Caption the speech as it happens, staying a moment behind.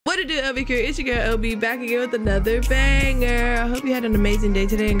What it do, LB crew? It's your girl LB back again with another banger. I hope you had an amazing day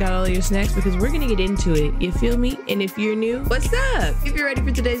today and got all of your snacks because we're gonna get into it. You feel me? And if you're new, what's up? If you're ready for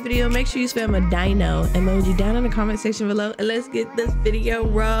today's video, make sure you spam a dino emoji down in the comment section below and let's get this video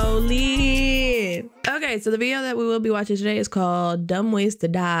rolling. Okay, so the video that we will be watching today is called Dumb Ways to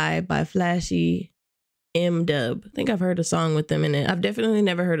Die by Flashy Mdub. I think I've heard a song with them in it. I've definitely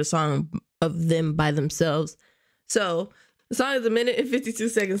never heard a song of them by themselves. So the song is 1 minute and 52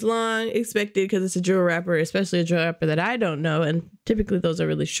 seconds long, expected because it's a drill rapper, especially a drill rapper that I don't know, and typically those are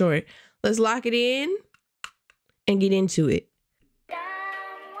really short. Let's lock it in and get into it.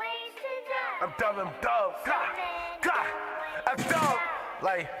 I'm dumb, I'm dumb.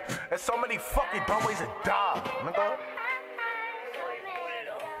 Like, there's so many fucking dumb ways to die, nigga.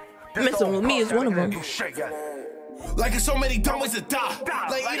 Messing with me is one of them. Like it's so many dumb ways to die.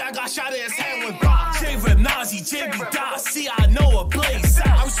 Like I got shot in his hand with by favorite Nazi, JB die. See, I know a place.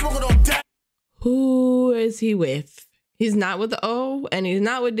 I'm smoking on that. Who is he with? He's not with the O and he's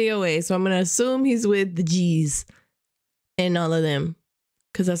not with DOA. So I'm gonna assume he's with the G's and all of them.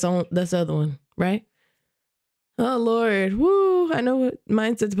 Cause that's the other one, right? Oh Lord. Woo. I know what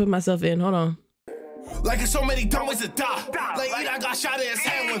mindset to put myself in. Hold on. Like it's so many dumb ways to die. Like I got shot in his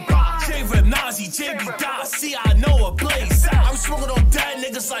hand with by favorite Nazi, JB die. See, I know a place. I'm smoking on dead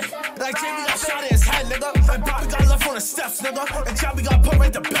niggas like JB got shot in his head, nigga. Like Bobby got left on the steps, nigga. And Chubby got put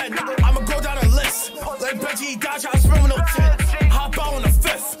right to bed, nigga. I'ma go down the list. Like Benji died, try to spin with no tint. Hop out on the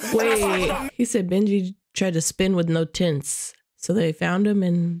 5th. Wait, he said Benji tried to spin with no tints. So they found him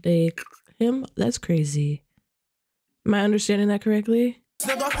and they him? That's crazy. Am I understanding that correctly?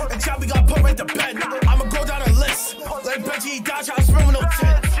 Nigga, and Chubby got put right to bed, nigga. I'ma go down the list. Like Benji died, try to spin with no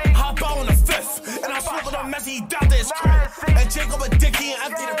tint. Hop out on the 5th. And I'm smoking on messy, he died to his crib. And Jacob a dicky and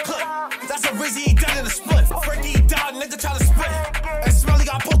empty the clip. That's a Rizzy, he died in the split. Frankie died, nigga try to spit. And Smelly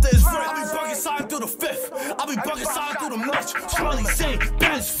got pulled to his rip. I be bugging sign through the 5th. I be bugging sign through the match. Smelly say,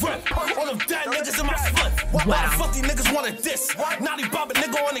 bench rip. All them dead niggas in my split. Why the fuck these niggas wanted this? Naughty bobbing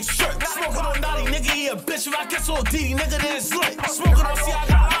nigga on his shirt. Smoking on naughty nigga, he a bitch. If I get so D, nigga, then it's lit. Smoking on I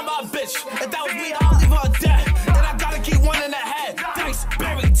got my bitch. If that was me, I'll leave her dead. And I gotta keep one in the head. Dice,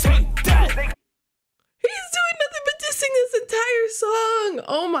 Barry, take that. He's doing nothing but dissing this entire song.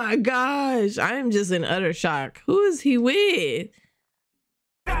 Oh my gosh. I am just in utter shock. Who is he with?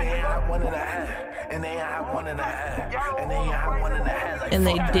 And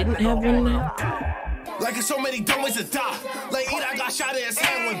they didn't have one in there? Like it's so many dumb ways to die. Like I got shot in his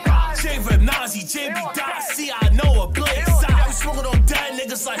hand with by favorite Nazi, JB die. See, I know a place. I'm smoking on dead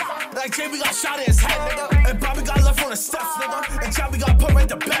niggas like JB got shot in his head, nigga. And Bobby got left on the steps, nigga. And Chubby got put right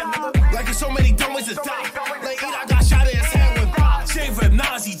to bed, nigga. Like it's so many dumb ways to die. Like I got shot in his hand with by favorite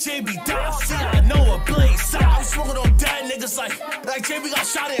Nazi, JB die. See, I know a place. I'm smoking on dead niggas like JB got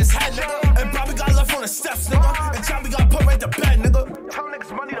shot in his head, nigga. And Bobby got left on the steps, nigga. And Chubby got put right to bed, nigga. Tell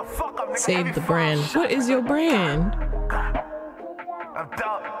niggas money to fuck up, nigga. Save the brand. What is your brand? I'm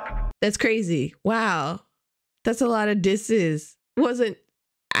dumb. That's crazy. Wow. That's a lot of disses. Wasn't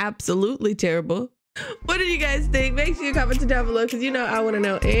absolutely terrible. What did you guys think? Make sure you comment down below because you know I want to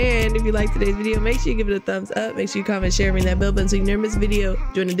know. And if you like today's video, make sure you give it a thumbs up. Make sure you comment, share, ring that bell button so you never miss a video.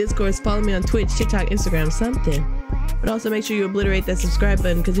 Join the Discord, follow me on Twitch, TikTok, Instagram, something. But also make sure you obliterate that subscribe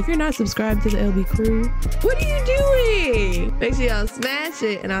button because if you're not subscribed to the LB crew, what are you doing? Make sure y'all smash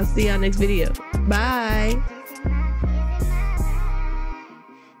it and I'll see y'all next video. Bye.